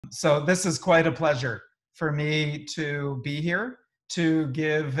So this is quite a pleasure for me to be here to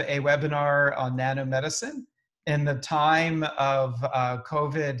give a webinar on nanomedicine in the time of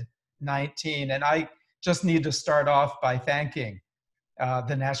COVID-19. And I just need to start off by thanking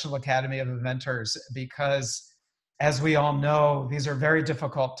the National Academy of Inventors, because as we all know, these are very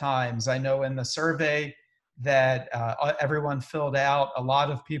difficult times. I know in the survey that everyone filled out, a lot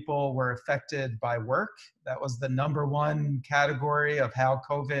of people were affected by work. That was the #1 category of how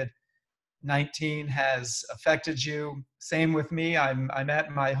COVID-19 has affected you. Same with me. I'm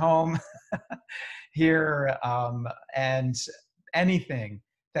at my home here, and anything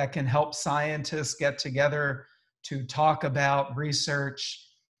that can help scientists get together to talk about research,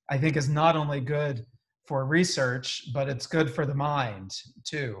 I think is not only good for research, but it's good for the mind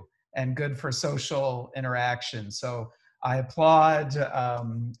too, and good for social interaction. So I applaud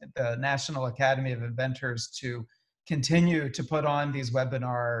the National Academy of Inventors to continue to put on these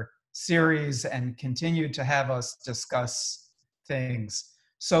webinar series and continue to have us discuss things.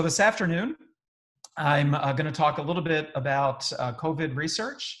 So this afternoon, I'm going to talk a little bit about COVID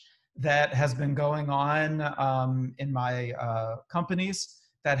research that has been going on in my companies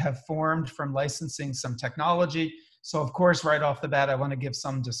that have formed from licensing some technology. So of course, right off the bat, I want to give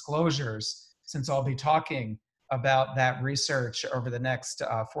some disclosures, since I'll be talking about that research over the next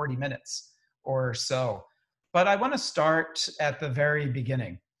 40 minutes or so. But I want to start at the very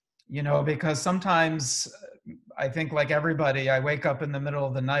beginning, because sometimes I think, like everybody, I wake up in the middle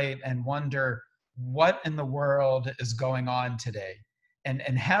of the night and wonder, what in the world is going on today?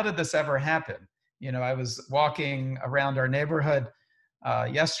 And how did this ever happen? I was walking around our neighborhood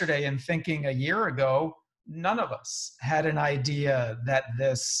yesterday and thinking a year ago, none of us had an idea that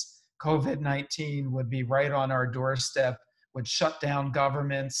this COVID-19 would be right on our doorstep, would shut down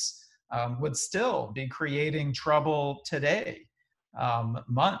governments, would still be creating trouble today,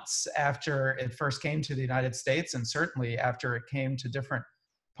 months after it first came to the United States, and certainly after it came to different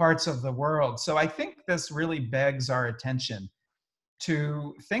parts of the world. So I think this really begs our attention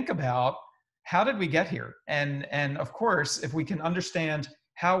to think about, how did we get here? And of course, if we can understand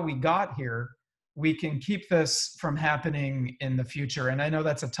how we got here, we can keep this from happening in the future. And I know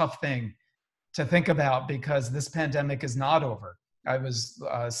that's a tough thing to think about, because this pandemic is not over. I was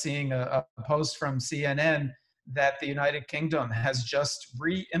seeing a post from CNN that the United Kingdom has just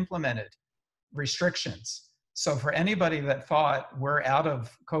re-implemented restrictions. So for anybody that thought we're out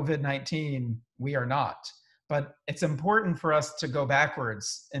of COVID-19, we are not. But it's important for us to go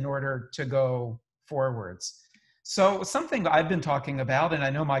backwards in order to go forwards. So something I've been talking about, and I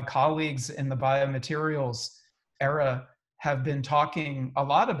know my colleagues in the biomaterials era have been talking a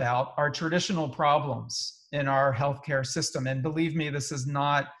lot about, are traditional problems in our healthcare system. And believe me, this is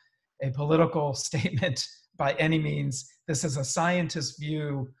not a political statement by any means. This is a scientist's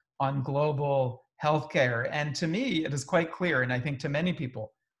view on global healthcare. And to me, it is quite clear, and I think to many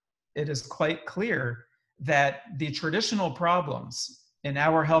people, it is quite clear that the traditional problems in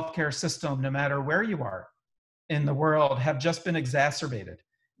our healthcare system, no matter where you are in the world, have just been exacerbated.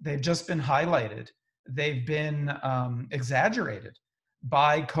 They've just been highlighted. They've been exaggerated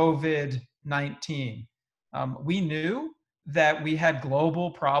by COVID-19. We knew that we had global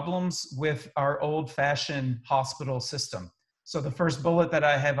problems with our old-fashioned hospital system. So the first bullet that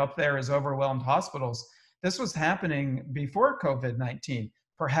I have up there is overwhelmed hospitals. This was happening before COVID-19,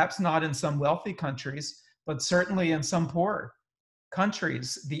 perhaps not in some wealthy countries, but certainly in some poor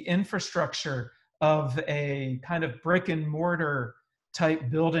countries. The infrastructure of a kind of brick and mortar type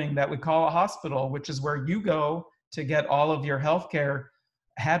building that we call a hospital, which is where you go to get all of your healthcare,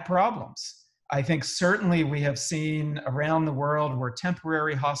 had problems. I think certainly we have seen around the world where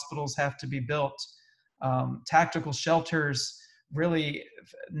temporary hospitals have to be built, tactical shelters, really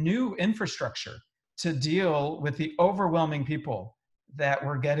new infrastructure to deal with the overwhelming people that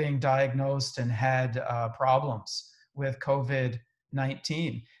were getting diagnosed and had problems with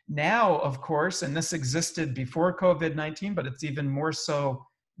COVID-19. Now, of course, and this existed before COVID-19, but it's even more so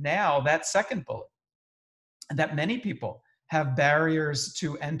now, that second bullet, that many people have barriers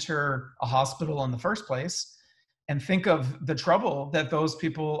to enter a hospital in the first place. And think of the trouble that those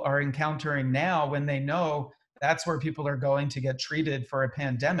people are encountering now when they know that's where people are going to get treated for a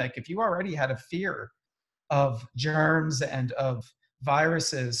pandemic. If you already had a fear of germs and of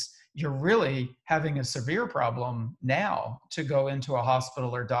viruses, you're really having a severe problem now to go into a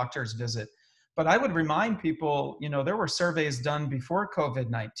hospital or doctor's visit. But I would remind people, there were surveys done before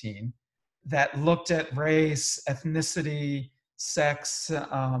COVID-19 that looked at race, ethnicity, sex,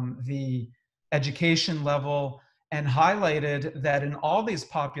 the education level, and highlighted that in all these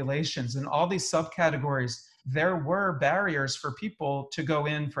populations, in all these subcategories, there were barriers for people to go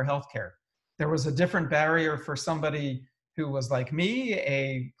in for healthcare. There was a different barrier for somebody who was like me,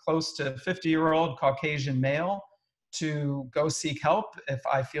 a close to 50-year-old Caucasian male, to go seek help if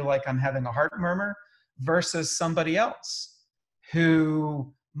I feel like I'm having a heart murmur, versus somebody else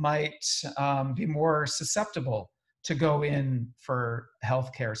who might be more susceptible to go in for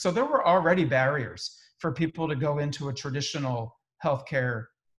healthcare. So there were already barriers for people to go into a traditional healthcare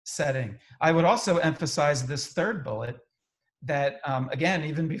setting. I would also emphasize this third bullet that, again,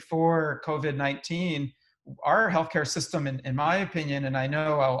 even before COVID-19, our healthcare system, in my opinion, and I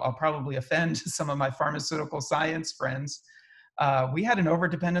know I'll probably offend some of my pharmaceutical science friends, we had an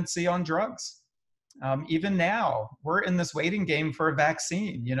overdependency on drugs. Even now, we're in this waiting game for a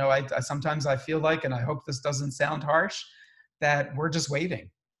vaccine. You know, I sometimes I feel like, and I hope this doesn't sound harsh, that we're just waiting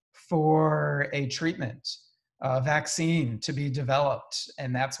for a treatment, a vaccine to be developed.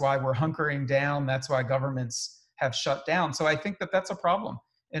 And that's why we're hunkering down. That's why governments have shut down. So I think that that's a problem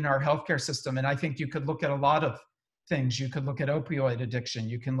in our healthcare system. And I think you could look at a lot of things. You could look at opioid addiction.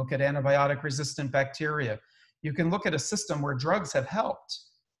 You can look at antibiotic resistant bacteria. You can look at a system where drugs have helped,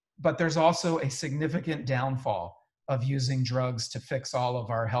 but there's also a significant downfall of using drugs to fix all of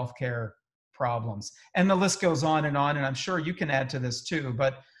our healthcare problems. And the list goes on, and I'm sure you can add to this too.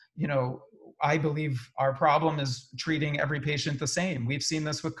 But, you know, I believe our problem is treating every patient the same. We've seen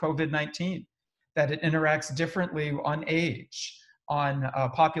this with COVID-19, that it interacts differently on age, on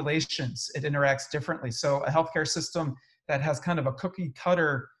populations, it interacts differently. So a healthcare system that has kind of a cookie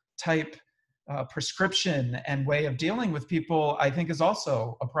cutter type prescription and way of dealing with people, I think, is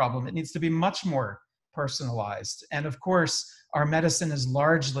also a problem. It needs to be much more personalized. And of course, our medicine is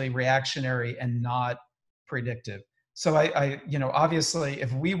largely reactionary and not predictive. So you know, obviously,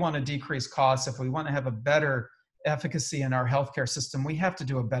 if we want to decrease costs, if we want to have a better efficacy in our healthcare system, we have to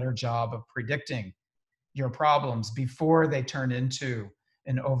do a better job of predicting your problems before they turn into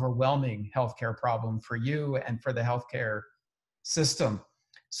an overwhelming healthcare problem for you and for the healthcare system.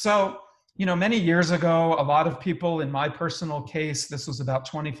 So, you know, many years ago, a lot of people, in my personal case, this was about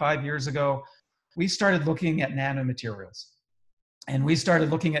 25 years ago, we started looking at nanomaterials. And we started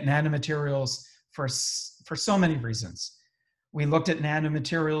looking at nanomaterials for so many reasons. We looked at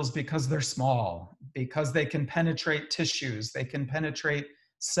nanomaterials because they're small, because they can penetrate tissues, they can penetrate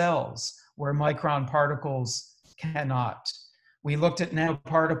cells where micron particles cannot. We looked at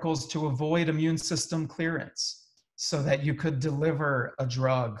nanoparticles to avoid immune system clearance, so that you could deliver a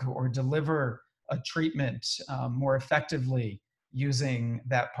drug or deliver a treatment more effectively using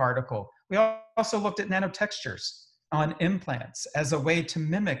that particle. We also looked at nanotextures on implants as a way to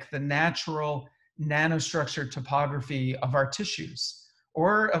mimic the natural nanostructured topography of our tissues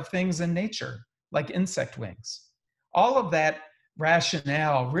or of things in nature, like insect wings. All of that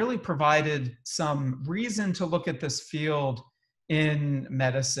rationale really provided some reason to look at this field in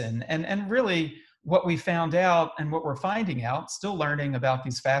medicine. And really, what we found out and what we're finding out, still learning about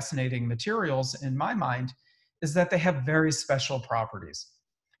these fascinating materials in my mind, is that they have very special properties,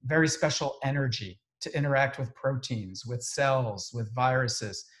 very special energy to interact with proteins, with cells, with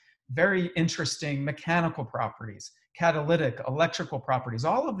viruses, very interesting mechanical properties, catalytic, electrical properties,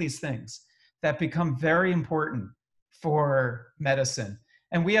 all of these things that become very important for medicine.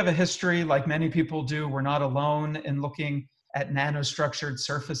 And we have a history, like many people do. We're not alone in looking at nanostructured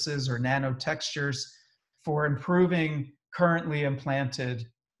surfaces or nanotextures for improving currently implanted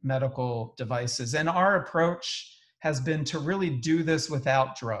medical devices. And our approach has been to really do this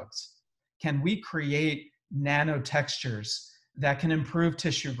without drugs. Can we create nanotextures that can improve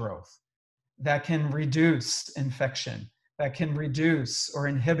tissue growth, that can reduce infection, that can reduce or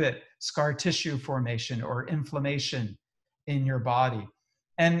inhibit scar tissue formation or inflammation in your body?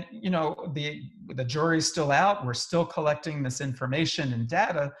 And, you know, the jury's still out. We're still collecting this information and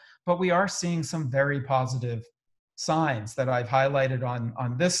data, but we are seeing some very positive signs that I've highlighted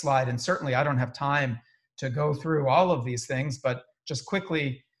on this slide. And certainly I don't have time to go through all of these things, but just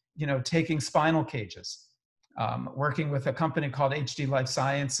quickly, you know, taking spinal cages, working with a company called HD Life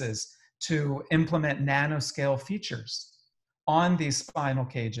Sciences to implement nanoscale features on these spinal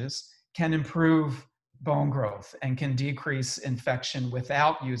cages can improve bone growth and can decrease infection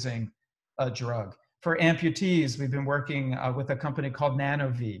without using a drug. For amputees, we've been working with a company called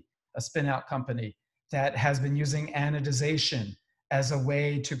NanoV, a spin-out company that has been using anodization as a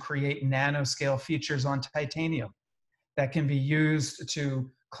way to create nanoscale features on titanium that can be used to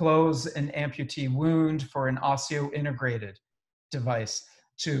close an amputee wound for an osseointegrated device,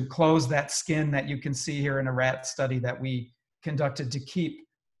 to close that skin that you can see here in a rat study that we conducted to keep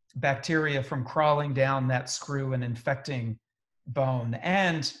bacteria from crawling down that screw and infecting bone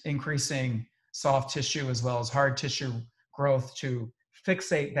and increasing soft tissue as well as hard tissue growth to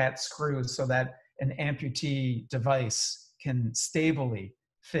fixate that screw so that an amputee device can stably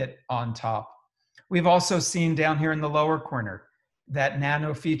fit on top. We've also seen down here in the lower corner that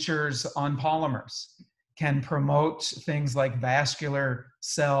nano features on polymers can promote things like vascular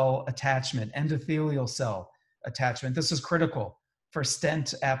cell attachment, endothelial cell attachment. This is critical for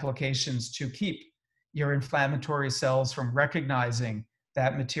stent applications to keep your inflammatory cells from recognizing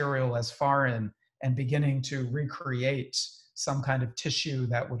that material as foreign and beginning to recreate some kind of tissue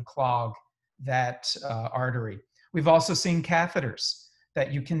that would clog that artery. We've also seen catheters,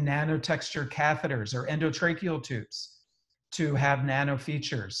 that you can nanotexture catheters or endotracheal tubes to have nano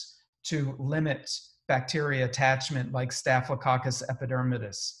features to limit bacteria attachment like Staphylococcus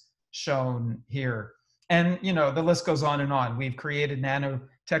epidermidis shown here. And the list goes on and on. We've created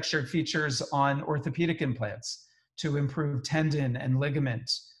nano-textured features on orthopedic implants to improve tendon and ligament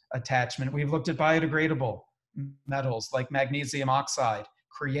attachment. We've looked at biodegradable metals like magnesium oxide,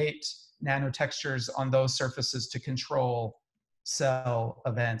 create nanotextures on those surfaces to control cell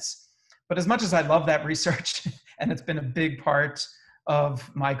events. But as much as I love that research, and it's been a big part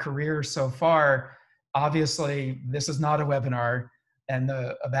of my career so far, obviously this is not a webinar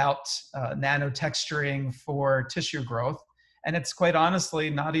about nanotexturing for tissue growth. And it's quite honestly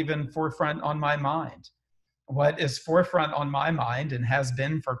not even forefront on my mind. What is forefront on my mind, and has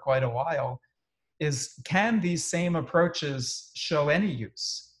been for quite a while, is can these same approaches show any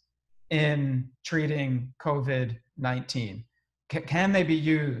use in treating COVID-19? Can they be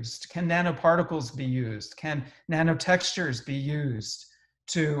used? Can nanoparticles be used? Can nanotextures be used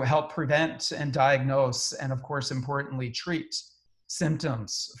to help prevent and diagnose, and of course, importantly, treat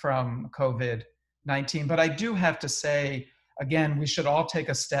symptoms from COVID-19? But I do have to say, again, we should all take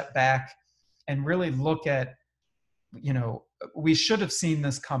a step back and really look at, we should have seen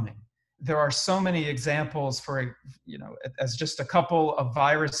this coming. There are so many examples for, as just a couple of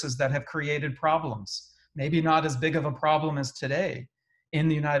viruses that have created problems. Maybe not as big of a problem as today in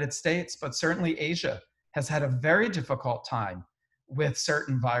the United States, but certainly Asia has had a very difficult time with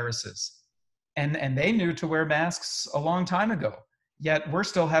certain viruses. And they knew to wear masks a long time ago, yet we're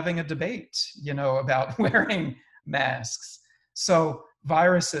still having a debate, about wearing masks. So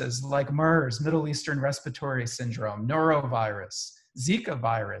viruses like MERS, Middle Eastern Respiratory Syndrome, norovirus, Zika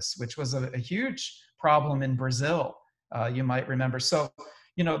virus, which was a huge problem in Brazil, you might remember. So,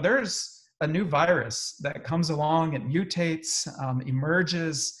 there's a new virus that comes along, it mutates,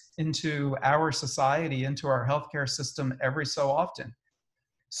 emerges into our society, into our healthcare system every so often.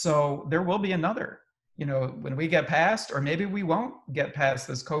 So there will be another, when we get past, or maybe we won't get past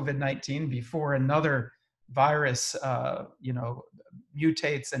this COVID-19 before another virus,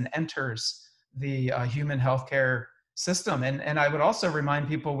 mutates and enters the human healthcare system. And I would also remind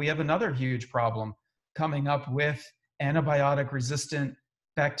people, we have another huge problem coming up with antibiotic-resistant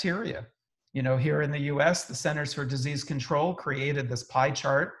bacteria. Here in the US, the Centers for Disease Control created this pie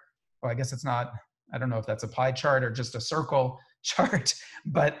chart. Well, I guess it's not, I don't know if that's a pie chart or just a circle chart,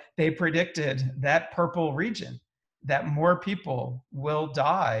 but they predicted that purple region, that more people will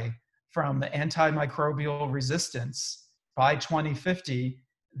die from antimicrobial resistance by 2050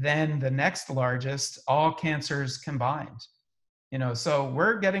 than the next largest, all cancers combined. So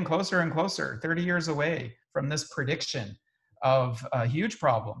we're getting closer and closer, 30 years away from this prediction of huge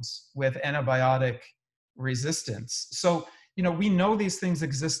problems with antibiotic resistance. So, we know these things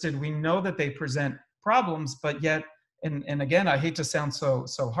existed. We know that they present problems, but yet, and again, I hate to sound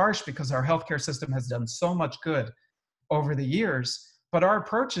so harsh because our healthcare system has done so much good over the years, but our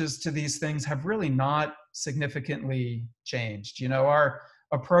approaches to these things have really not significantly changed. Our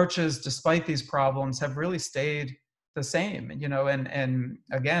approaches, despite these problems, have really stayed the same. And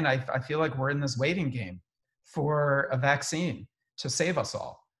again, I feel like we're in this waiting game for a vaccine to save us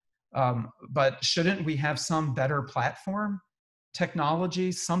all. But shouldn't we have some better platform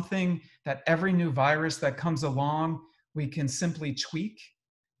technology, something that every new virus that comes along, we can simply tweak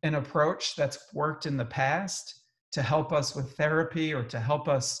an approach that's worked in the past to help us with therapy or to help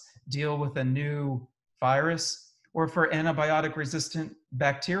us deal with a new virus? Or for antibiotic resistant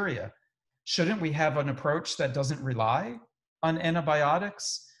bacteria, shouldn't we have an approach that doesn't rely on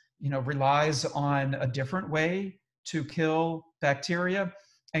antibiotics, relies on a different way to kill bacteria?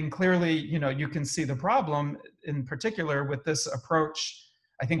 And clearly, you can see the problem in particular with this approach.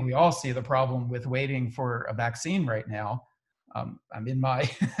 I think we all see the problem with waiting for a vaccine right now. I'm in my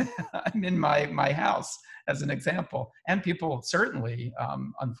I'm in my house as an example, and people certainly,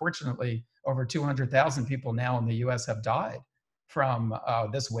 unfortunately, over 200,000 people now in the U.S. have died from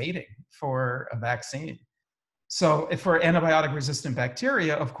this waiting for a vaccine. So if for antibiotic resistant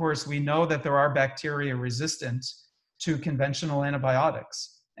bacteria, of course, we know that there are bacteria resistant to conventional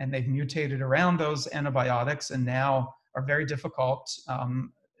antibiotics, and they've mutated around those antibiotics and now are very difficult,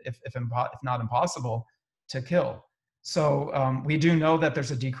 if not impossible, to kill. So we do know that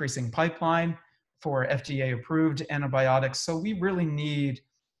there's a decreasing pipeline for FDA approved antibiotics. So we really need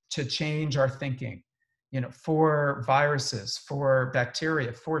to change our thinking, for viruses, for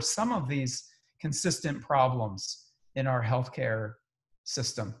bacteria, for some of these consistent problems in our healthcare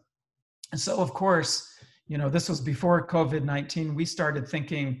system. And so, of course, this was before COVID-19. We started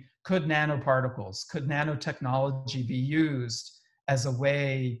thinking, could nanoparticles, could nanotechnology be used as a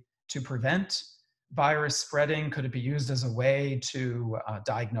way to prevent virus spreading? Could it be used as a way to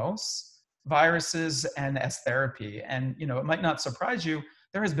diagnose viruses and as therapy? And, it might not surprise you,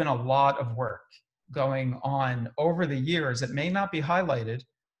 there has been a lot of work going on over the years. It may not be highlighted,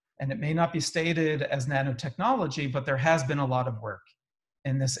 and it may not be stated as nanotechnology, but there has been a lot of work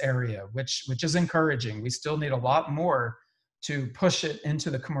in this area, which is encouraging. We still need a lot more to push it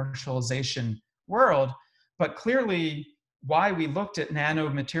into the commercialization world. But clearly, why we looked at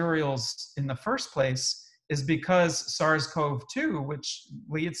nanomaterials in the first place is because SARS-CoV-2, which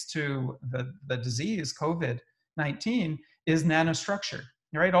leads to the disease COVID-19, is nanostructured,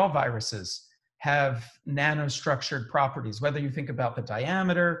 right? All viruses have nanostructured properties, whether you think about the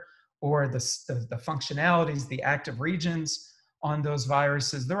diameter or the functionalities, the active regions on those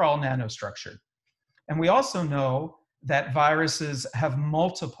viruses, they're all nanostructured. And we also know that viruses have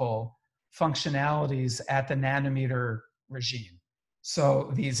multiple functionalities at the nanometer regime.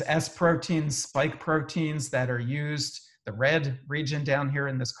 So these S proteins, spike proteins that are used, the red region down here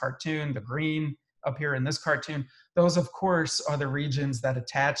in this cartoon, the green up here in this cartoon, those of course are the regions that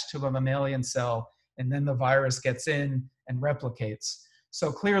attach to a mammalian cell, and then the virus gets in and replicates.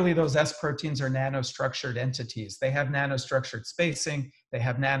 So clearly those S proteins are nanostructured entities. They have nanostructured spacing, they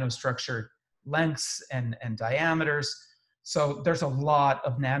have nanostructured lengths and diameters. So there's a lot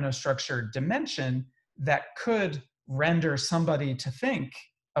of nanostructured dimension that could render somebody to think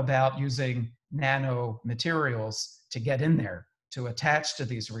about using nanomaterials to get in there, to attach to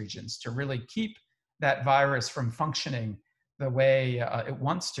these regions, to really keep that virus from functioning the way it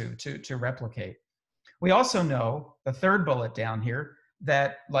wants to replicate. We also know, the third bullet down here,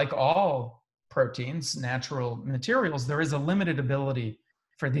 that like all proteins, natural materials, there is a limited ability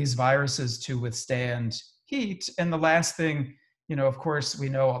for these viruses to withstand heat. And the last thing, of course, we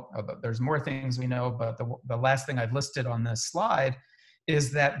know, there's more things we know, but the last thing I've listed on this slide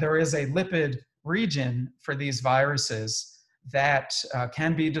is that there is a lipid region for these viruses that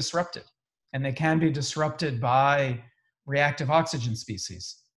can be disrupted. And they can be disrupted by reactive oxygen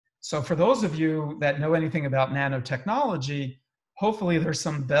species. So for those of you that know anything about nanotechnology, hopefully there's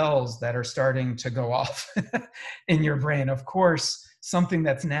some bells that are starting to go off in your brain. Of course, something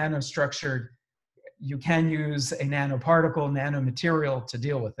that's nanostructured, you can use a nanoparticle, nanomaterial to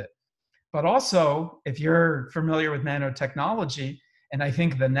deal with it. But also, if you're familiar with nanotechnology, and I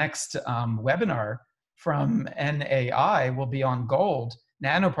think the next webinar from NAI will be on gold,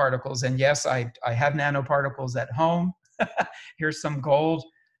 nanoparticles. And yes, I have nanoparticles at home. Here's some gold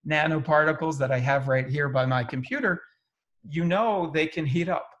nanoparticles that I have right here by my computer. They can heat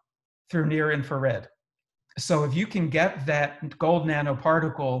up through near infrared. So if you can get that gold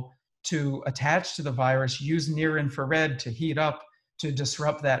nanoparticle to attach to the virus, use near infrared to heat up, to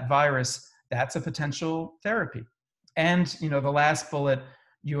disrupt that virus, that's a potential therapy. And the last bullet,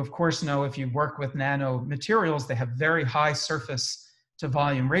 you of course know, if you work with nanomaterials, they have very high surface to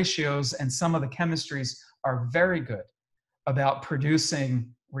volume ratios, and some of the chemistries are very good about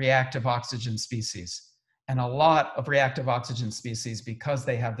producing reactive oxygen species. And a lot of reactive oxygen species, because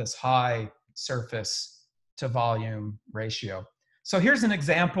they have this high surface to volume ratio. So here's an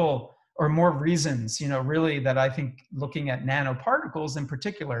example, or more reasons, really, that I think looking at nanoparticles in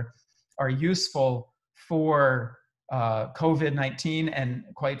particular are useful for COVID-19 and,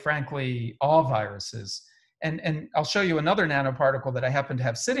 quite frankly, all viruses. And I'll show you another nanoparticle that I happen to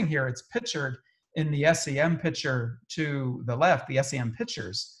have sitting here. It's pictured in the SEM picture to the left, the SEM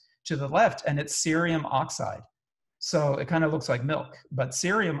pictures to the left, and it's cerium oxide. So it kind of looks like milk, but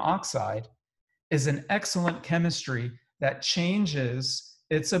cerium oxide is an excellent chemistry that changes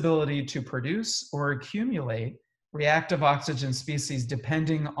its ability to produce or accumulate reactive oxygen species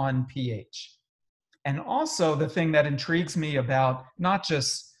depending on pH. And also, the thing that intrigues me about not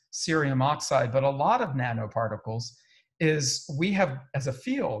just cerium oxide, but a lot of nanoparticles is we have, as a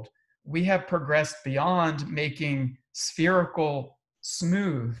field, we have progressed beyond making spherical,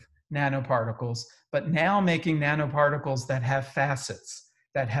 smooth nanoparticles, but now making nanoparticles that have facets,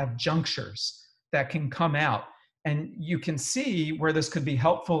 that have junctures, that can come out. And you can see where this could be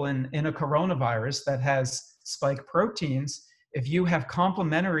helpful in a coronavirus that has spike proteins. If you have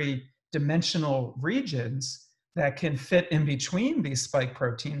complementary dimensional regions that can fit in between these spike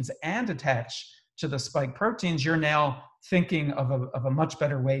proteins and attach to the spike proteins, you're now thinking of a much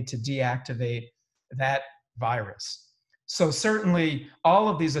better way to deactivate that virus. So certainly all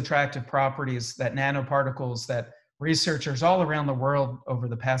of these attractive properties that nanoparticles that researchers all around the world over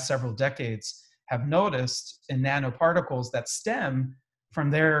the past several decades have noticed in nanoparticles that stem from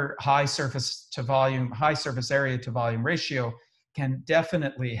their high surface area to volume ratio can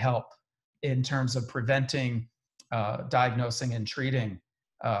definitely help in terms of preventing, diagnosing, and treating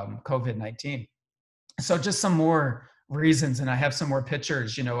COVID-19. So just some more reasons, and I have some more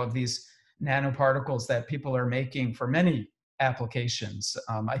pictures, of these nanoparticles that people are making for many applications.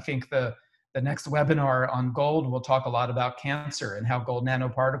 I think the next webinar on gold will talk a lot about cancer and how gold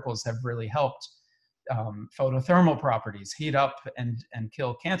nanoparticles have really helped photothermal properties, heat up and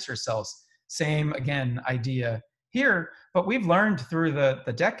kill cancer cells. Same, again, idea here, but we've learned through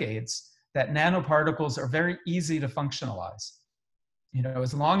the decades that nanoparticles are very easy to functionalize.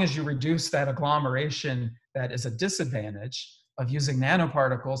 As long as you reduce that agglomeration that is a disadvantage of using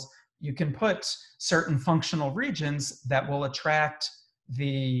nanoparticles, you can put certain functional regions that will attract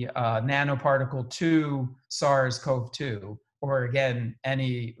the nanoparticle to SARS-CoV-2, or again,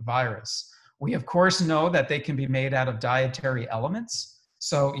 any virus. We of course know that they can be made out of dietary elements.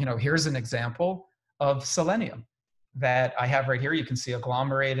 So, here's an example of selenium that I have right here. You can see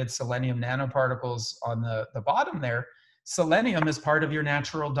agglomerated selenium nanoparticles on the bottom there. Selenium is part of your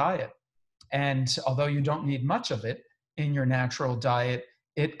natural diet. And although you don't need much of it in your natural diet,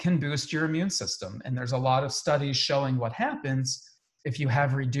 it can boost your immune system. And there's a lot of studies showing what happens if you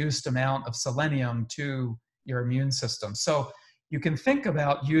have reduced amount of selenium to your immune system. So you can think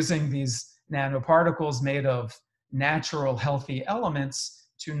about using these nanoparticles made of natural healthy elements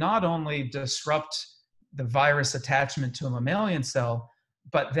to not only disrupt the virus attachment to a mammalian cell,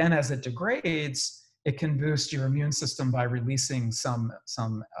 but then as it degrades, it can boost your immune system by releasing some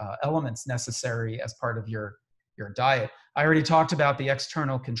elements necessary as part of your diet. I already talked about the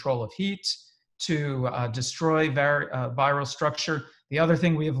external control of heat to destroy viral structure. The other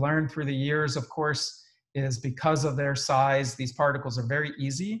thing we have learned through the years, of course, is because of their size, these particles are very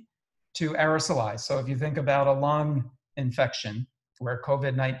easy to aerosolize. So if you think about a lung infection where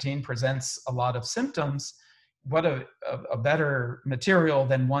COVID-19 presents a lot of symptoms, what a better material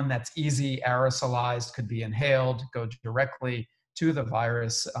than one that's easy aerosolized, could be inhaled, go directly to the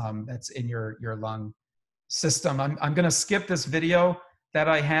virus that's in your lung system. I'm going to skip this video that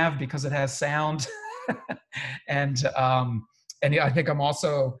I have because it has sound, and I think I'm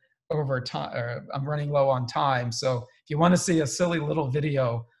also over time. I'm running low on time, so if you want to see a silly little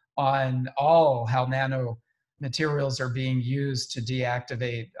video on how nanomaterials are being used to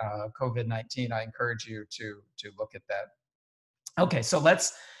deactivate COVID-19, I encourage you to look at that. Okay, so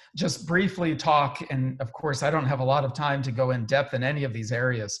let's just briefly talk, and of course I don't have a lot of time to go in depth in any of these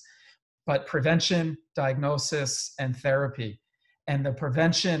areas, but prevention, diagnosis, and therapy. And the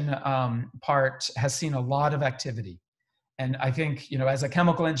prevention part has seen a lot of activity. And I think, as a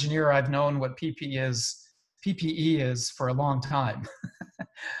chemical engineer, I've known what PPE is for a long time.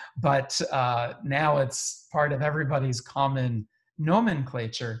 But now it's part of everybody's common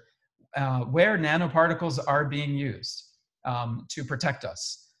nomenclature, where nanoparticles are being used to protect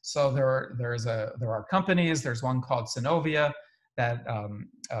us. So there are companies. There's one called Synovia that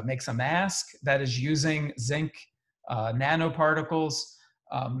makes a mask that is using zinc nanoparticles,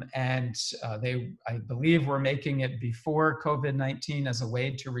 and I believe were making it before COVID-19 as a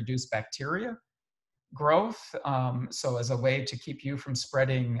way to reduce bacteria growth, so as a way to keep you from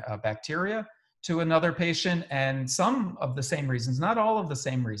spreading bacteria to another patient. And some of the same reasons, not all of the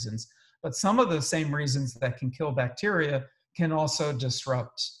same reasons, but some of the same reasons that can kill bacteria can also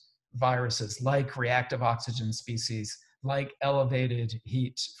disrupt viruses, like reactive oxygen species, like elevated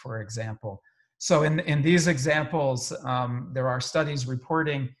heat, for example. So in these examples, there are studies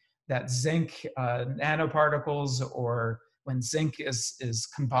reporting that zinc nanoparticles, or when zinc is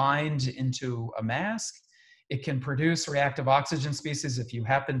combined into a mask, it can produce reactive oxygen species. If you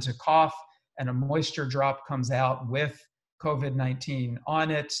happen to cough and a moisture drop comes out with COVID-19 on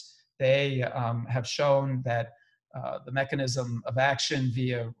it, they have shown that the mechanism of action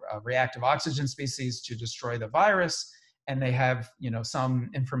via reactive oxygen species to destroy the virus. And they have,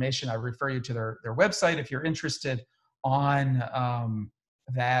 some information. I refer you to their website if you're interested on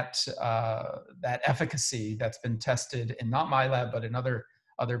that efficacy that's been tested in not my lab, but in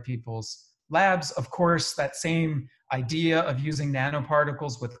other people's labs. Of course, that same idea of using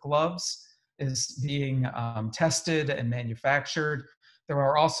nanoparticles with gloves is being tested and manufactured. There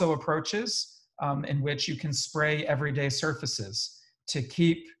are also approaches in which you can spray everyday surfaces to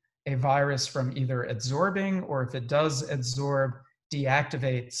keep a virus from either absorbing, or if it does absorb,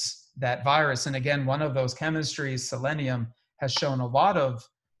 deactivates that virus. And again, one of those chemistries, selenium, has shown a lot of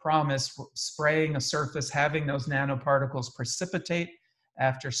promise. Spraying a surface, having those nanoparticles precipitate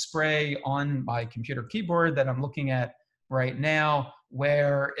after spray on my computer keyboard that I'm looking at right now,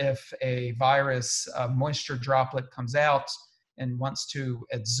 where if a virus, a moisture droplet comes out and wants to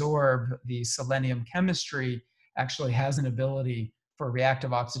absorb the selenium chemistry, actually has an ability for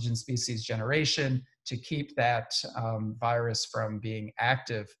reactive oxygen species generation to keep that virus from being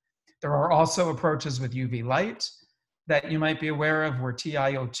active. There are also approaches with UV light that you might be aware of, where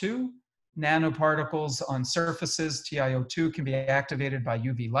TiO2 nanoparticles on surfaces, TiO2 can be activated by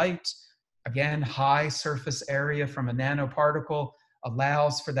UV light. Again, high surface area from a nanoparticle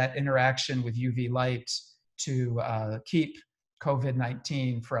allows for that interaction with UV light to keep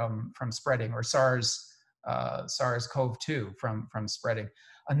COVID-19 from spreading, or SARS-CoV-2 from spreading.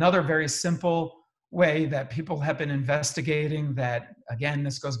 Another very simple way that people have been investigating that, again,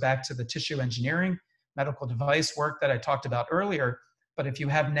 this goes back to the tissue engineering, medical device work that I talked about earlier, but if you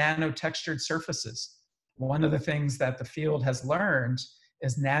have nanotextured surfaces, one of the things that the field has learned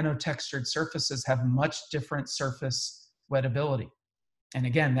is nanotextured surfaces have much different surface wettability. And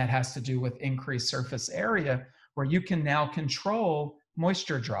again, that has to do with increased surface area, where you can now control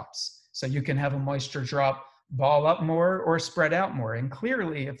moisture drops. So you can have a moisture drop ball up more or spread out more. And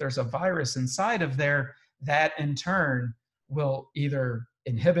clearly, if there's a virus inside of there, that in turn will either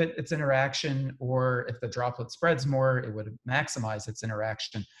inhibit its interaction, or if the droplet spreads more, it would maximize its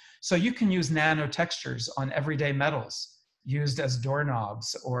interaction. So you can use nanotextures on everyday metals used as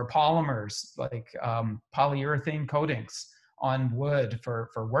doorknobs, or polymers like polyurethane coatings on wood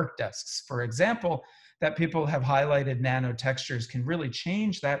for work desks, for example, that people have highlighted. Nanotextures can really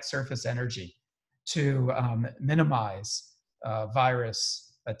change that surface energy to minimize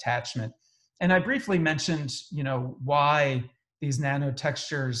virus attachment. And I briefly mentioned, why these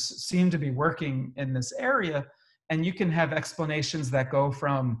nanotextures seem to be working in this area. And you can have explanations that go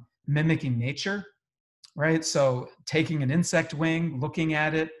from mimicking nature, right? So taking an insect wing, looking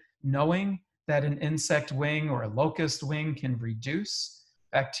at it, knowing that an insect wing or a locust wing can reduce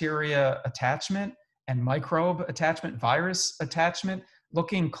bacteria attachment and microbe attachment, virus attachment.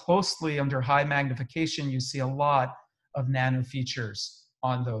 Looking closely under high magnification, you see a lot of nano features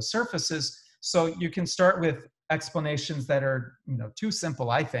on those surfaces. So you can start with explanations that are too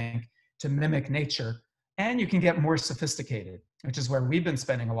simple, I think, to mimic nature. And you can get more sophisticated, which is where we've been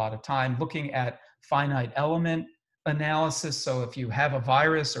spending a lot of time looking at finite element analysis. So if you have a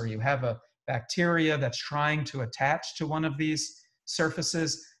virus or you have a bacteria that's trying to attach to one of these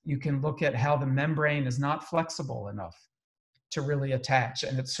surfaces, you can look at how the membrane is not flexible enough to really attach,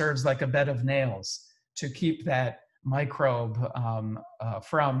 and it serves like a bed of nails to keep that microbe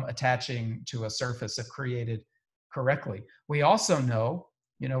from attaching to a surface if created correctly. We also know,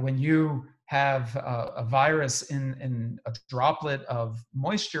 when you have a virus in a droplet of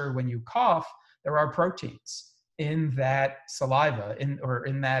moisture, when you cough, there are proteins in that saliva,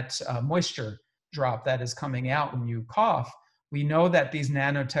 in that moisture drop that is coming out when you cough. We know that these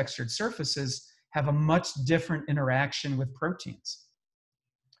nanotextured surfaces have a much different interaction with proteins.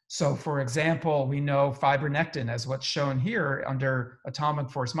 So for example, we know fibronectin, as what's shown here under atomic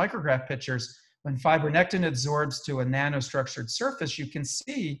force micrograph pictures. When fibronectin absorbs to a nanostructured surface, you can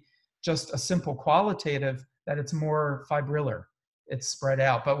see just a simple qualitative that it's more fibrillar, it's spread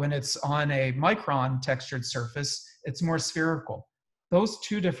out. But when it's on a micron textured surface, it's more spherical. Those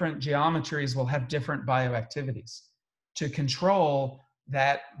two different geometries will have different bioactivities to control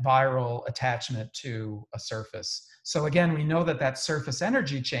that viral attachment to a surface. So again, we know that that surface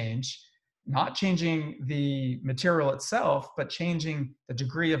energy change, not changing the material itself, but changing the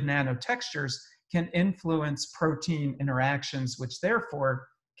degree of nanotextures, can influence protein interactions, which therefore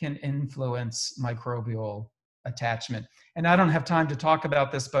can influence microbial attachment. And I don't have time to talk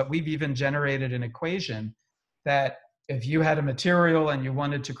about this, but we've even generated an equation that if you had a material and you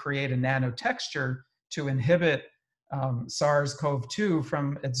wanted to create a nanotexture to inhibit SARS-CoV-2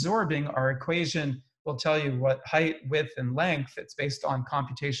 from absorbing, our equation will tell you what height, width, and length, it's based on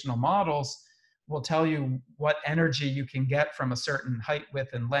computational models, will tell you what energy you can get from a certain height,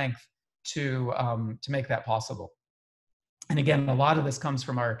 width, and length to make that possible. And again, a lot of this comes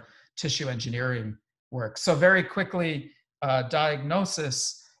from our tissue engineering work. So very quickly,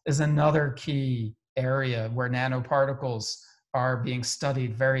 diagnosis is another key area where nanoparticles are being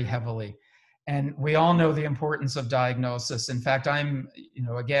studied very heavily. And we all know the importance of diagnosis. In fact, I'm,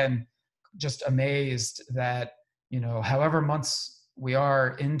 again, just amazed that, however months we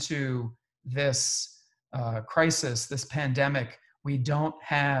are into this crisis, this pandemic, we don't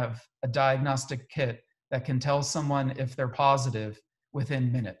have a diagnostic kit that can tell someone if they're positive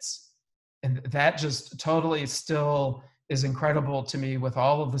within minutes. And that just totally still is incredible to me, with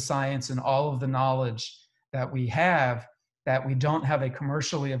all of the science and all of the knowledge that we have, that we don't have a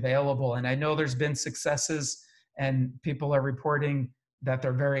commercially available. And I know there's been successes and people are reporting that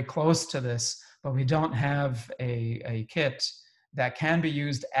they're very close to this, but we don't have a kit that can be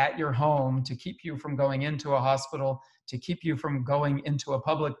used at your home to keep you from going into a hospital, to keep you from going into a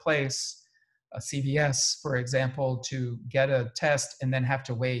public place, a CVS, for example, to get a test and then have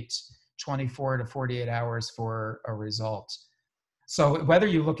to wait 24 to 48 hours for a result. So whether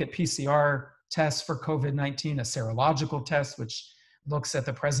you look at PCR tests for COVID-19, a serological test, which looks at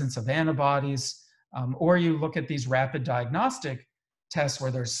the presence of antibodies, or you look at these rapid diagnostic tests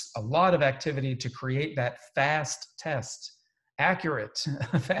where there's a lot of activity to create that fast test, accurate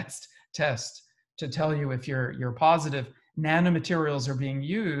fast test to tell you if you're positive. Nanomaterials are being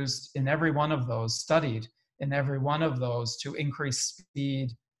used in every one of those, studied in every one of those, to increase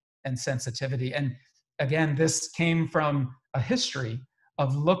speed and sensitivity. And again, this came from a history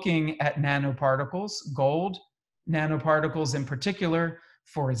of looking at nanoparticles, gold nanoparticles in particular,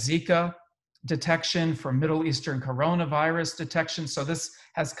 for Zika detection, for Middle Eastern coronavirus detection. So this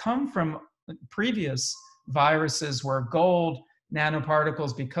has come from previous viruses where gold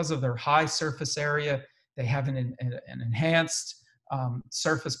nanoparticles, because of their high surface area, they have an enhanced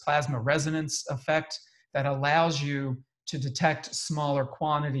surface plasma resonance effect that allows you to detect smaller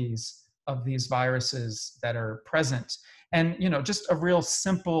quantities of these viruses that are present. And just a real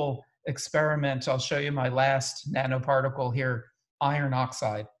simple experiment. I'll show you my last nanoparticle here, iron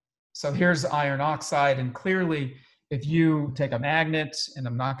oxide. So here's iron oxide, and clearly if you take a magnet, and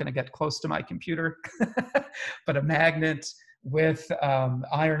I'm not going to get close to my computer, but a magnet with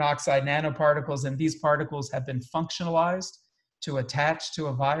iron oxide nanoparticles, and these particles have been functionalized to attach to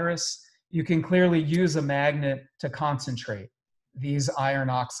a virus, you can clearly use a magnet to concentrate these iron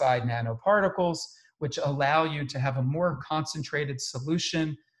oxide nanoparticles, which allow you to have a more concentrated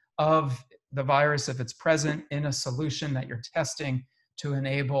solution of the virus if it's present in a solution that you're testing, to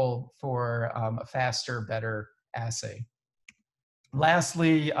enable for a faster, better assay.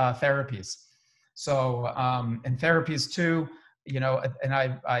 Lastly, therapies. So in therapies too, and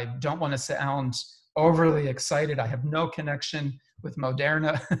I don't want to sound overly excited. I have no connection with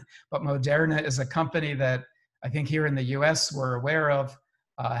Moderna, but Moderna is a company that I think here in the US we're aware of,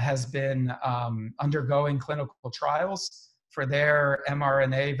 has been undergoing clinical trials for their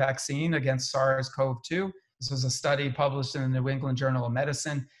mRNA vaccine against SARS-CoV-2. This was a study published in the New England Journal of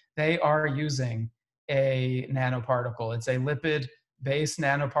Medicine. They are using a nanoparticle. It's a lipid-based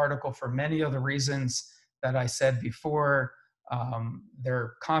nanoparticle for many of the reasons that I said before.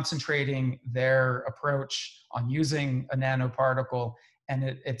 They're concentrating their approach on using a nanoparticle,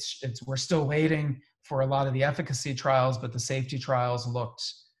 and we're still waiting for a lot of the efficacy trials, but the safety trials looked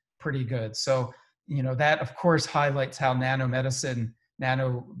pretty good. So, that of course highlights how nanomedicine,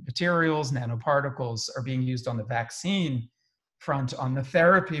 nanomaterials, nanoparticles are being used on the vaccine front. On the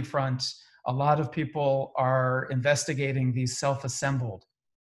therapy front, a lot of people are investigating these self-assembled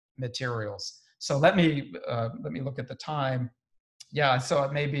materials. So let me look at the time. Yeah, so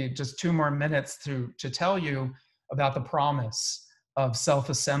maybe just 2 more minutes to tell you about the promise of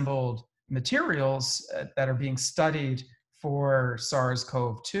self-assembled materials that are being studied for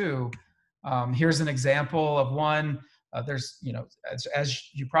SARS-CoV-2. Here's an example of one. There's, as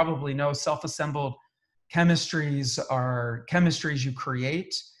you probably know, self-assembled chemistries are chemistries you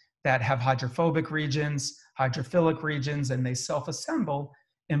create that have hydrophobic regions, hydrophilic regions, and they self-assemble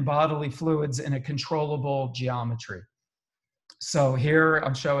in bodily fluids in a controllable geometry. So here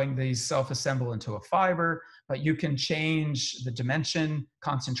I'm showing these self-assemble into a fiber, but you can change the dimension,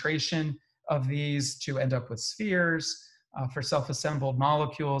 concentration of these to end up with spheres for self-assembled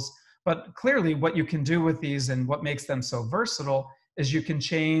molecules. But clearly what you can do with these and what makes them so versatile is you can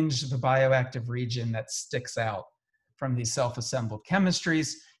change the bioactive region that sticks out from these self-assembled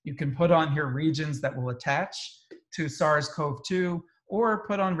chemistries. You can put on here regions that will attach to SARS-CoV-2, or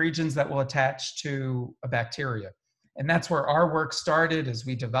put on regions that will attach to a bacteria. And that's where our work started, as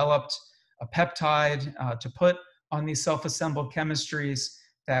we developed a peptide to put on these self-assembled chemistries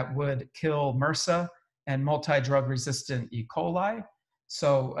that would kill MRSA and multi-drug resistant E. coli.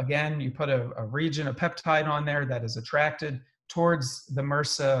 So again, you put a region, a peptide on there that is attracted towards the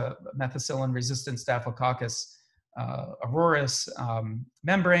MRSA methicillin-resistant Staphylococcus aureus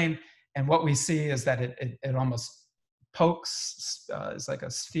membrane. And what we see is that it almost pokes, is like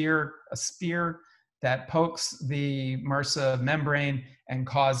a spear that pokes the MRSA membrane and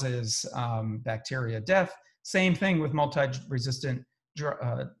causes bacteria death. Same thing with multi-drug resistant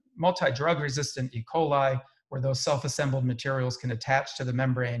E. coli, where those self-assembled materials can attach to the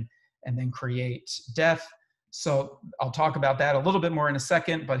membrane and then create death. So I'll talk about that a little bit more in a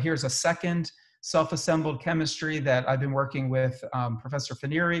second, but here's a second self-assembled chemistry that I've been working with Professor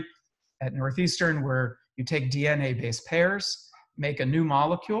Faneri at Northeastern, where you take DNA-based pairs, make a new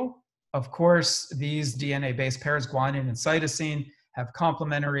molecule. Of course, these DNA-based pairs, guanine and cytosine, have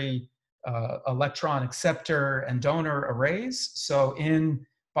complementary electron acceptor and donor arrays. So in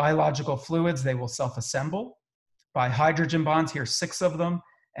biological fluids, they will self-assemble by hydrogen bonds. Here's 6 of them,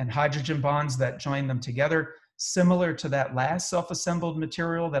 and hydrogen bonds that join them together. Similar to that last self-assembled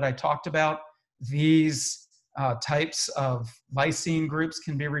material that I talked about, these types of lysine groups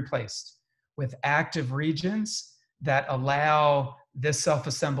can be replaced with active regions that allow this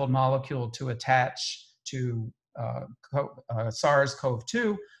self-assembled molecule to attach to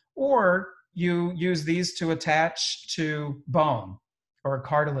SARS-CoV-2, or you use these to attach to bone or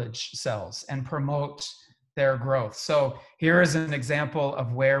cartilage cells and promote their growth. So here is an example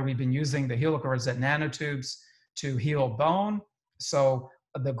of where we've been using the helical rosette nanotubes to heal bone. So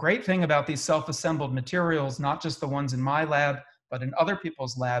the great thing about these self-assembled materials, not just the ones in my lab, but in other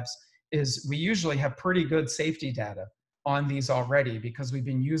people's labs, is we usually have pretty good safety data on these already because we've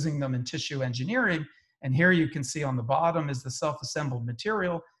been using them in tissue engineering. And here you can see on the bottom is the self-assembled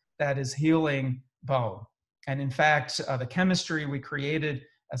material that is healing bone. And in fact, the chemistry we created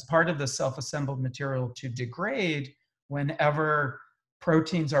as part of the self-assembled material to degrade whenever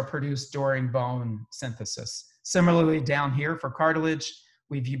proteins are produced during bone synthesis. Similarly, down here for cartilage,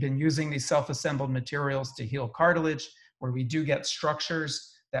 we've been using these self-assembled materials to heal cartilage, where we do get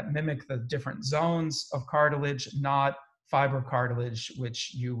structures that mimic the different zones of cartilage, not fibrocartilage,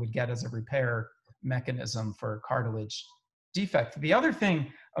 which you would get as a repair mechanism for cartilage defect. The other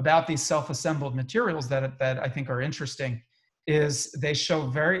thing about these self-assembled materials that I think are interesting is they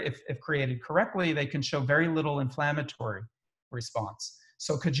show if created correctly, they can show very little inflammatory response.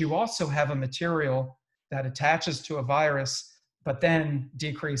 So could you also have a material that attaches to a virus, but then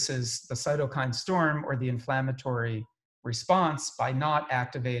decreases the cytokine storm or the inflammatory response by not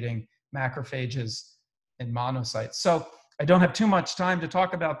activating macrophages and monocytes? So I don't have too much time to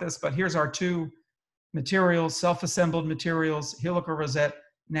talk about this, but here's our 2 materials, self-assembled materials, helical rosette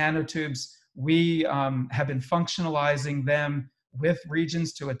nanotubes. We have been functionalizing them with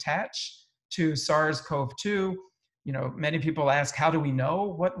regions to attach to SARS-CoV-2. You know, many people ask, how do we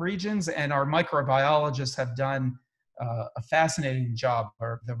know what regions? And our microbiologists have done a fascinating job,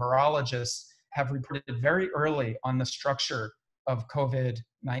 or the virologists have reported very early on the structure of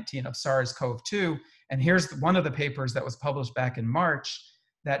COVID-19, of SARS-CoV-2. And here's one of the papers that was published back in March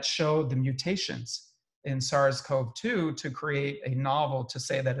that showed the mutations in SARS-CoV-2 to create a novel, to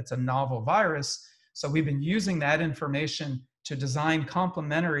say that it's a novel virus. So we've been using that information to design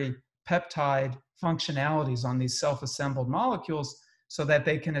complementary peptide functionalities on these self-assembled molecules so that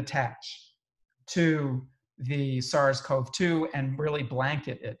they can attach to the SARS-CoV-2 and really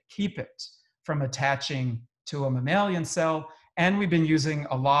blanket it, keep it from attaching to a mammalian cell. And we've been using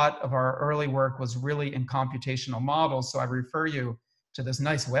a lot of our early work was really in computational models. So I refer you to this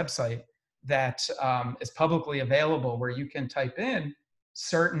nice website that is publicly available, where you can type in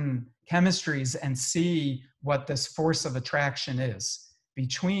certain chemistries and see what this force of attraction is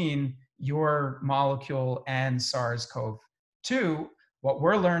between your molecule and SARS-CoV-2. What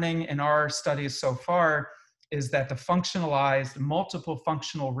we're learning in our studies so far is that the functionalized multiple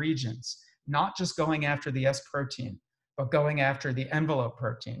functional regions, not just going after the S protein, but going after the envelope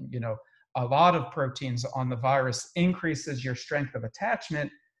protein. You know, a lot of proteins on the virus increases your strength of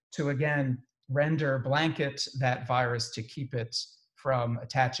attachment to, again, blanket that virus to keep it from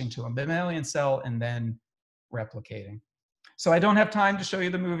attaching to a mammalian cell and then replicating. So I don't have time to show you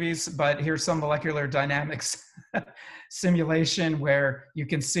the movies, but here's some molecular dynamics simulation where you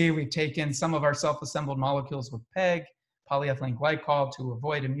can see we've taken some of our self-assembled molecules with PEG, polyethylene glycol, to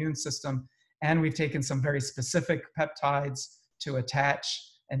avoid immune system, and we've taken some very specific peptides to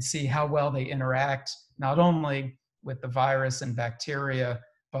attach and see how well they interact, not only with the virus and bacteria,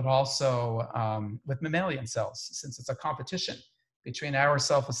 but also with mammalian cells, since it's a competition between our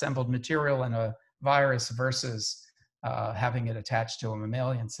self-assembled material and a virus versus having it attached to a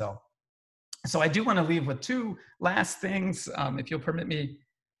mammalian cell. So I do want to leave with 2 last things, if you'll permit me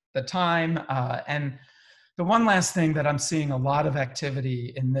the time. And the one last thing that I'm seeing a lot of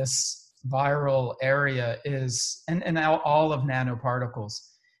activity in this viral area is, and now all of nanoparticles,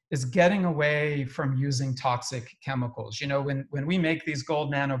 is getting away from using toxic chemicals. You know, when we make these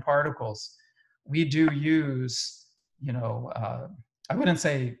gold nanoparticles, we do use, you know, I wouldn't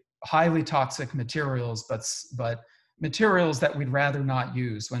say highly toxic materials, but materials that we'd rather not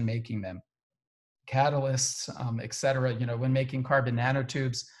use when making them. Catalysts, et cetera. You know, when making carbon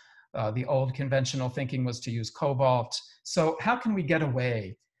nanotubes, the old conventional thinking was to use cobalt. So how can we get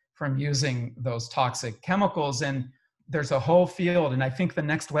away from using those toxic chemicals? And there's a whole field, and I think the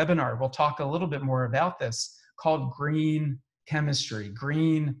next webinar we'll talk a little bit more about this, called green chemistry,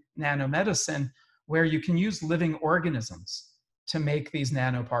 green nanomedicine, where you can use living organisms to make these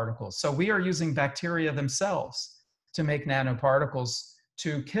nanoparticles. So we are using bacteria themselves to make nanoparticles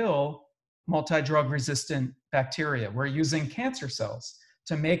to kill multi-drug resistant bacteria. We're using cancer cells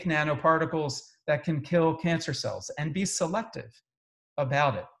to make nanoparticles that can kill cancer cells and be selective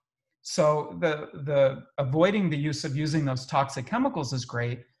about it. So the avoiding the use of using those toxic chemicals is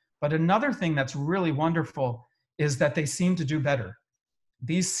great, but another thing that's really wonderful is that they seem to do better.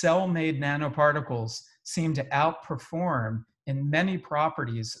 These cell-made nanoparticles seem to outperform in many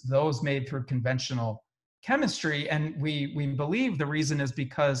properties those made through conventional chemistry, and we believe the reason is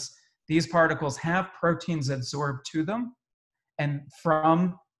because these particles have proteins absorbed to them and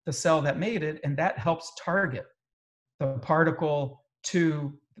from the cell that made it, and that helps target the particle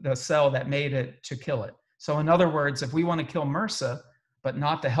to the cell that made it to kill it. So in other words, if we want to kill MRSA, but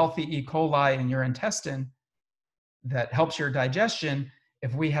not the healthy E. coli in your intestine that helps your digestion,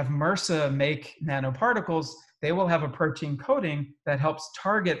 if we have MRSA make nanoparticles, they will have a protein coating that helps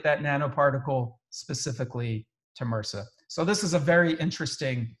target that nanoparticle specifically to MRSA. So this is a very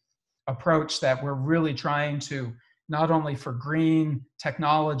interesting approach that we're really trying to, not only for green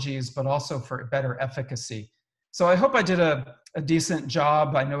technologies, but also for better efficacy. So I hope I did a decent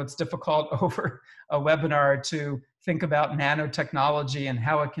job. I know it's difficult over a webinar to think about nanotechnology and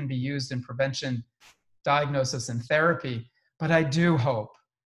how it can be used in prevention, diagnosis, and therapy. But I do hope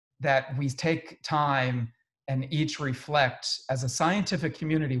that we take time and each reflect as a scientific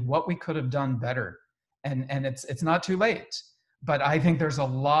community what we could have done better. And it's not too late, but I think there's a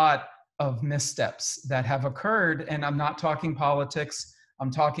lot of missteps that have occurred. And I'm not talking politics,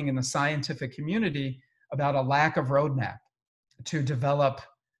 I'm talking in the scientific community about a lack of roadmap to develop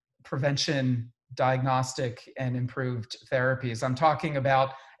prevention, diagnostic, and improved therapies. I'm talking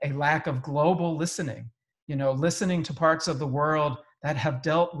about a lack of global listening, you know, listening to parts of the world that have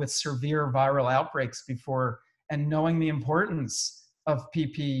dealt with severe viral outbreaks before and knowing the importance of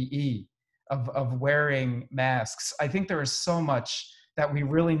PPE, of wearing masks. I think there is so much that we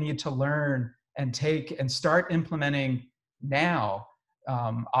really need to learn and take and start implementing now,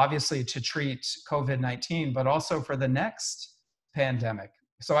 obviously to treat COVID-19, but also for the next pandemic.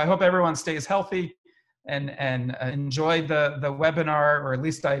 So I hope everyone stays healthy and enjoyed the webinar, or at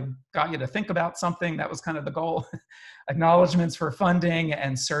least I got you to think about something. That was kind of the goal. Acknowledgements for funding,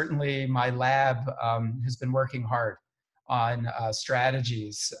 and certainly my lab has been working hard on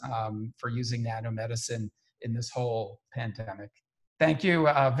strategies for using nanomedicine in this whole pandemic. Thank you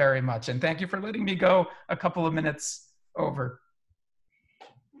very much, and thank you for letting me go a couple of minutes over.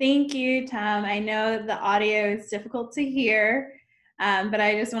 Thank you, Tom. I know the audio is difficult to hear, but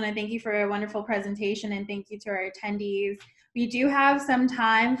I just want to thank you for a wonderful presentation, and thank you to our attendees. We do have some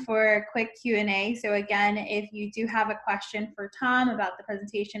time for a quick Q&A. So again, if you do have a question for Tom about the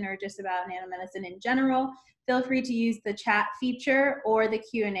presentation or just about nanomedicine in general, feel free to use the chat feature or the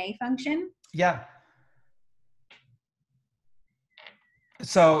Q&A function. Yeah.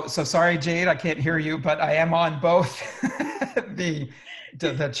 So sorry, Jade, I can't hear you, but I am on both the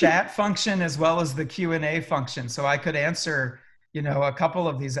chat function as well as the Q&A function. So I could answer, you know, a couple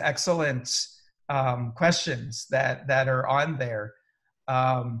of these excellent questions that are on there.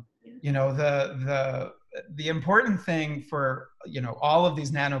 You know, the important thing for, you know, all of these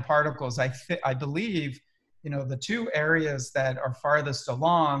nanoparticles, I believe, you know, the two areas that are farthest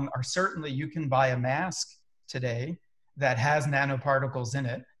along are certainly you can buy a mask today that has nanoparticles in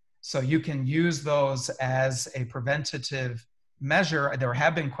it. So you can use those as a preventative measure. There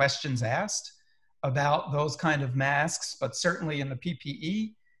have been questions asked about those kind of masks, but certainly in the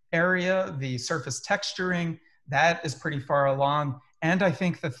PPE area, the surface texturing, that is pretty far along. And I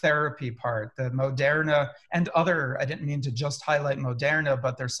think the therapy part, the Moderna and other, I didn't mean to just highlight Moderna,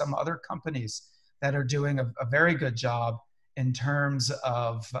 but there's some other companies that are doing a very good job in terms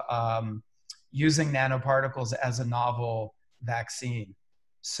of using nanoparticles as a novel vaccine.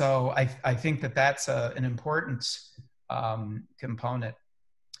 So I think that that's an important component.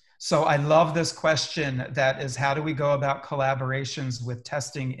 So I love this question that is, how do we go about collaborations with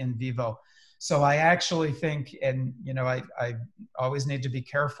testing in vivo? So I actually think, and I always need to be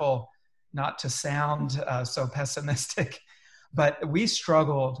careful not to sound so pessimistic, but we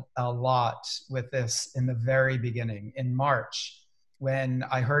struggled a lot with this in the very beginning. In March, when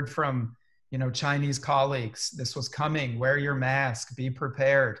I heard from Chinese colleagues, this was coming, wear your mask, be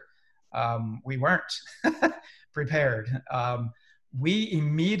prepared. We weren't prepared. We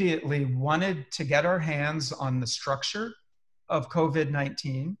immediately wanted to get our hands on the structure of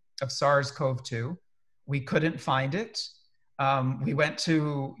COVID-19, of SARS-CoV-2. We couldn't find it. We went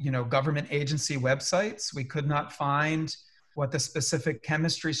to government agency websites. We could not find what the specific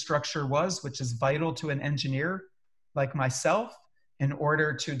chemistry structure was, which is vital to an engineer like myself in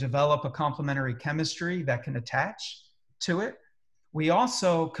order to develop a complementary chemistry that can attach to it. We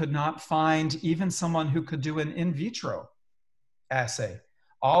also could not find even someone who could do an in vitro assay.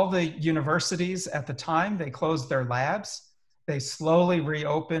 All the universities at the time, they closed their labs. They slowly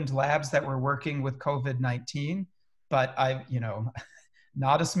reopened labs that were working with COVID-19, but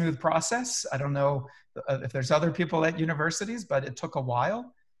not a smooth process. I don't know if there's other people at universities, but it took a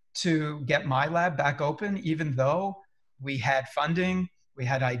while to get my lab back open, even though we had funding, we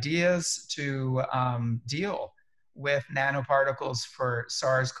had ideas to deal with nanoparticles for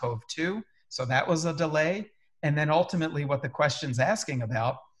SARS-CoV-2. So that was a delay. And then ultimately what the question's asking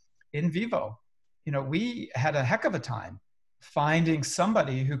about, in vivo. We had a heck of a time finding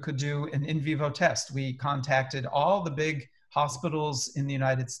somebody who could do an in vivo test. We contacted all the big hospitals in the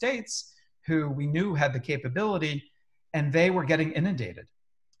United States who we knew had the capability, and they were getting inundated.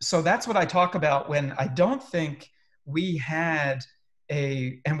 So that's what I talk about when I don't think we had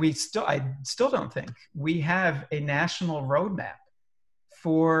I still don't think we have a national roadmap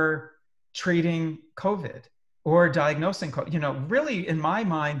for treating COVID or diagnosing COVID. Really, in my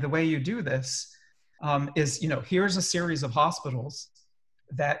mind, the way you do this is, here's a series of hospitals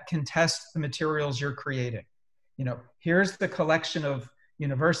that can test the materials you're creating. Here's the collection of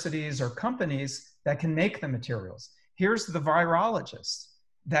universities or companies that can make the materials. Here's the virologists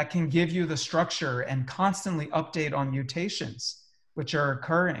that can give you the structure and constantly update on mutations which are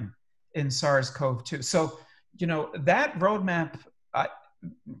occurring in SARS-CoV-2. So, that roadmap,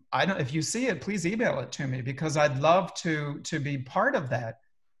 I don't, if you see it, please email it to me, because I'd love to be part of that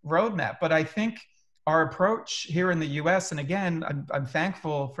roadmap. But I think our approach here in the US, and again, I'm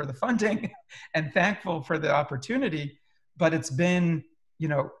thankful for the funding and thankful for the opportunity, but it's been,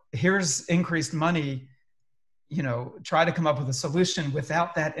 here's increased money, try to come up with a solution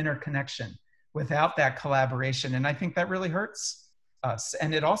without that interconnection, without that collaboration. And I think that really hurts us.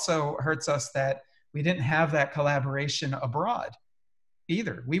 And it also hurts us that we didn't have that collaboration abroad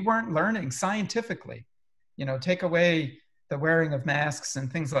either. We weren't learning scientifically, take away the wearing of masks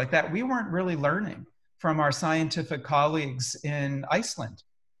and things like that. We weren't really learning from our scientific colleagues in Iceland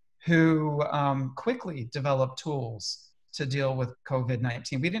who quickly developed tools to deal with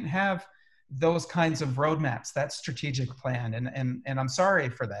COVID-19. We didn't have those kinds of roadmaps, that strategic plan. And I'm sorry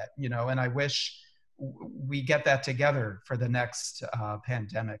for that, and I wish we get that together for the next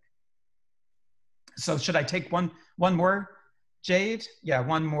pandemic. So should I take one more, Jade? Yeah,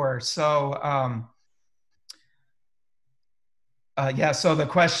 one more. So so the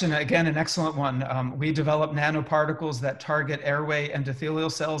question, again, an excellent one. We develop nanoparticles that target airway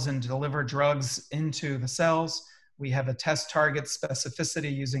endothelial cells and deliver drugs into the cells. We have a test target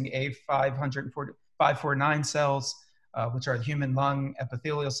specificity using A549 cells, which are human lung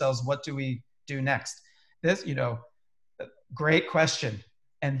epithelial cells. What do we do next? This, great question.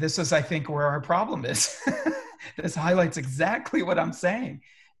 And this is, I think, where our problem is. This highlights exactly what I'm saying,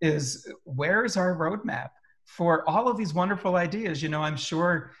 is where's our roadmap for all of these wonderful ideas? I'm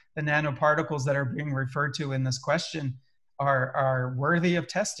sure the nanoparticles that are being referred to in this question are worthy of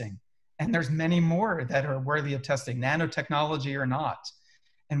testing. And there's many more that are worthy of testing, nanotechnology or not.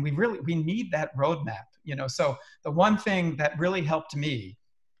 And we need that roadmap. So the one thing that really helped me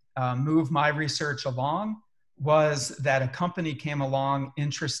move my research along was that a company came along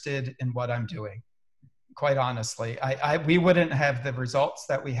interested in what I'm doing. Quite honestly, we wouldn't have the results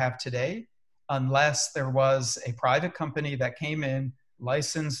that we have today unless there was a private company that came in,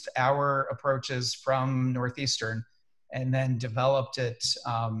 licensed our approaches from Northeastern, and then developed it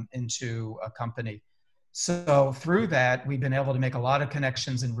into a company. So through that, we've been able to make a lot of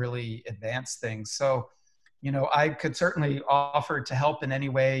connections and really advance things. So, I could certainly offer to help in any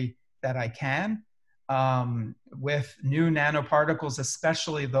way that I can with new nanoparticles,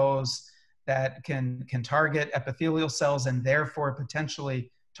 especially those that can target epithelial cells and therefore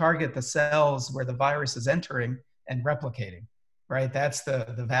potentially target the cells where the virus is entering and replicating, right? That's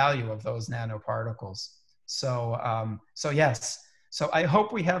the value of those nanoparticles. So, so yes, So I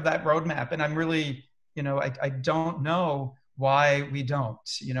hope we have that roadmap. And I'm really, I don't know why we don't.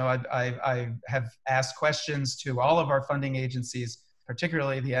 I have asked questions to all of our funding agencies,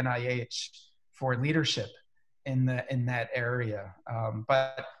 particularly the NIH, for leadership in that area.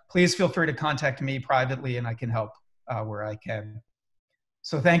 But please feel free to contact me privately, and I can help where I can.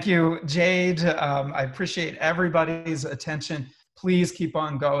 So thank you, Jade. I appreciate everybody's attention. Please keep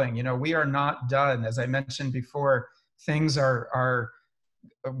on going. We are not done. As I mentioned before, things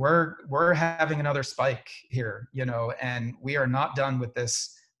we're having another spike here, and we are not done with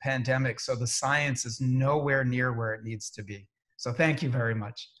this pandemic. So the science is nowhere near where it needs to be. So thank you very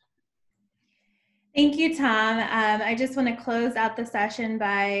much. Thank you, Tom. I just want to close out the session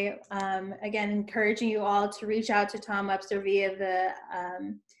by, again, encouraging you all to reach out to Tom Webster via the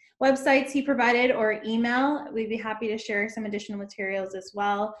websites he provided or email. We'd be happy to share some additional materials as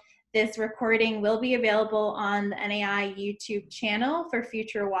well. This recording will be available on the NAI YouTube channel for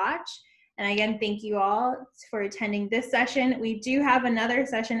future watch. And again, thank you all for attending this session. We do have another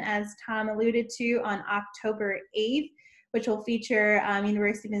session, as Tom alluded to, on October 8th. Which will feature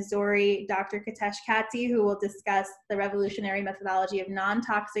University of Missouri, Dr. Kitesh Katsi, who will discuss the revolutionary methodology of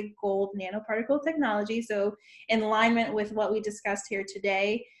non-toxic gold nanoparticle technology. So in alignment with what we discussed here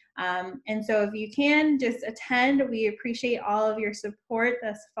today. And so if you can just attend, we appreciate all of your support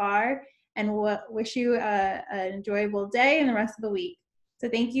thus far and wish you an enjoyable day and the rest of the week. So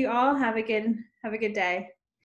thank you all. Have a good day.